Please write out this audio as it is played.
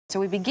So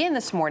we begin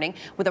this morning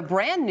with a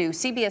brand new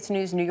CBS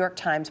News New York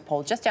Times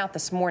poll just out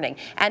this morning.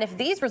 And if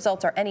these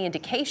results are any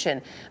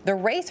indication, the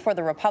race for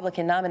the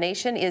Republican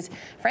nomination is,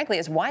 frankly,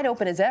 as wide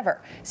open as ever.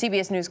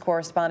 CBS News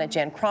correspondent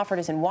Jan Crawford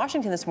is in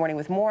Washington this morning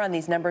with more on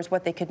these numbers,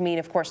 what they could mean,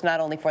 of course, not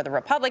only for the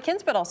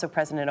Republicans, but also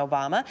President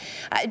Obama.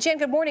 Jan,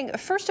 good morning.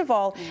 First of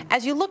all,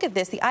 as you look at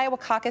this, the Iowa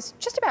caucus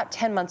just about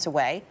 10 months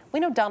away.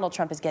 We know Donald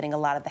Trump is getting a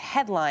lot of the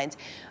headlines,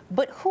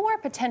 but who are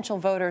potential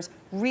voters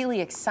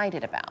really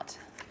excited about?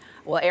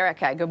 Well,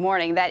 Erica, good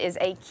morning. That is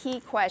a key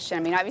question.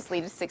 I mean,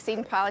 obviously, to succeed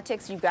in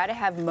politics, you've got to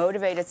have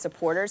motivated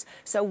supporters.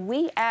 So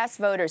we asked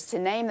voters to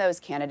name those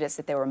candidates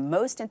that they were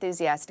most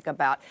enthusiastic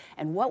about.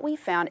 And what we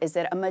found is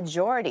that a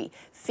majority,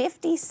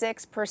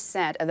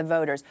 56% of the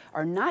voters,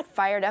 are not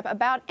fired up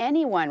about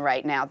anyone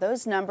right now.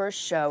 Those numbers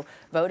show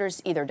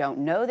voters either don't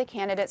know the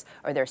candidates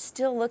or they're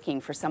still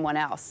looking for someone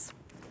else.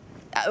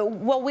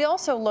 Well, we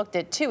also looked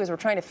at, too, as we're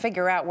trying to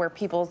figure out where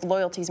people's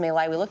loyalties may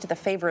lie, we looked at the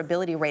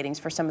favorability ratings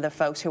for some of the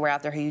folks who were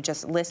out there who you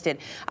just listed.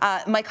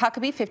 Mike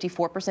Huckabee,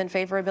 54%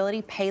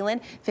 favorability.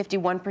 Palin,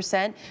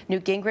 51%.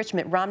 Newt Gingrich,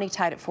 Mitt Romney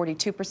tied at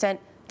 42%.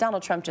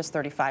 Donald Trump, just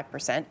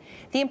 35%.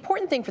 The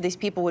important thing for these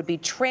people would be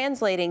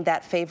translating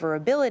that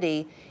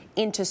favorability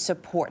into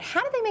support.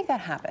 How do they make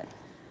that happen?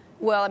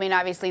 Well, I mean,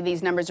 obviously,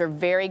 these numbers are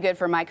very good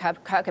for Mike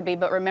Huckabee,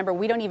 but remember,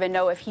 we don't even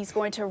know if he's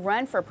going to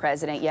run for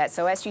president yet.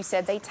 So as you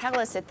said, they tell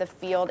us that the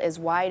field is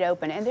wide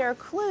open. And there are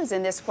clues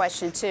in this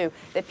question, too,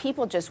 that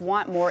people just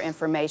want more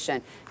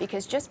information.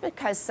 Because just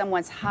because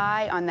someone's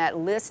high on that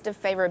list of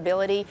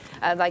favorability,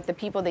 like the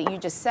people that you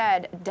just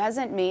said,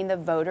 doesn't mean the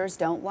voters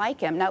don't like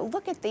him. Now,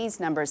 look at these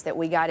numbers that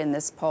we got in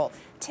this poll.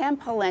 Tim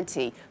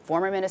Pawlenty,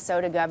 former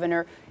Minnesota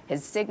governor,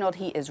 has signaled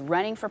he is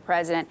running for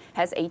president,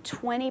 has a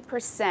 20%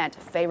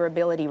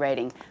 favorability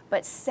rating.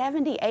 But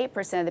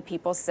 78% of the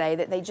people say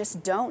that they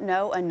just don't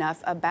know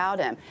enough about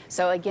him.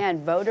 So again,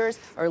 voters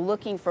are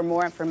looking for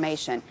more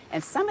information.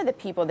 And some of the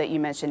people that you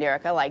mentioned,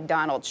 Erica, like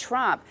Donald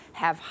Trump,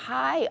 have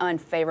high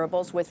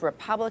unfavorables with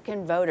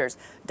Republican voters.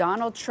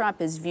 Donald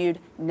Trump is viewed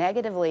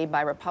negatively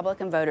by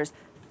Republican voters,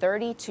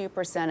 32%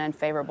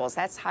 unfavorables.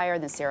 That's higher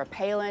than Sarah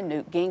Palin,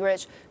 Newt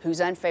Gingrich, whose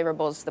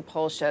unfavorables, the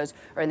poll shows,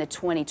 are in the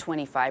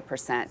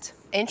 25%.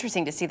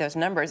 Interesting to see those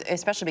numbers,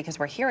 especially because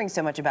we're hearing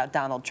so much about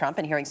Donald Trump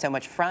and hearing so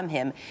much from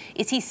him.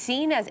 Is he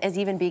seen as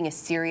even being a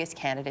serious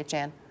candidate,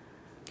 Jan?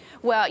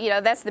 Well, you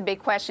know, that's the big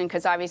question,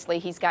 because obviously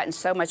he's gotten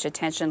so much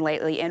attention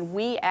lately. And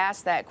we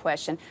asked that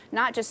question,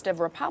 not just of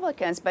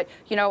Republicans, but,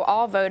 you know,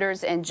 all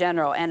voters in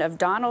general. And of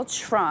Donald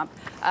Trump,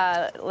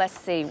 let's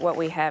see what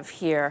we have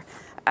here.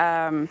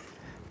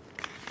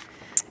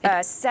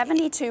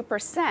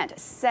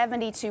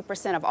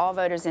 72% of all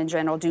voters in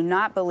general do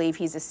not believe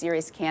he's a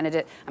serious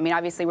candidate. I mean,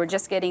 obviously, we're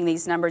just getting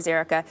these numbers,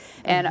 Erica.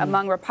 And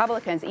among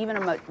Republicans, even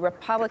a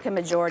Republican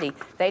majority,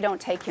 they don't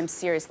take him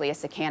seriously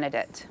as a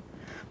candidate.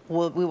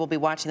 We will be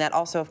watching that.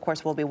 Also, of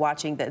course, we'll be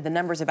watching the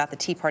numbers about the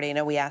Tea Party. I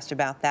know we asked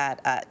about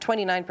that.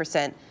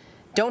 29%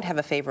 don't have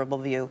a favorable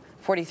view.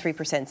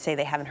 43% say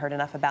they haven't heard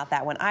enough about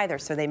that one either,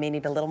 so they may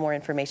need a little more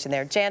information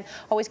there. Jan,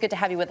 always good to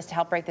have you with us to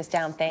help break this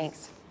down.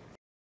 Thanks.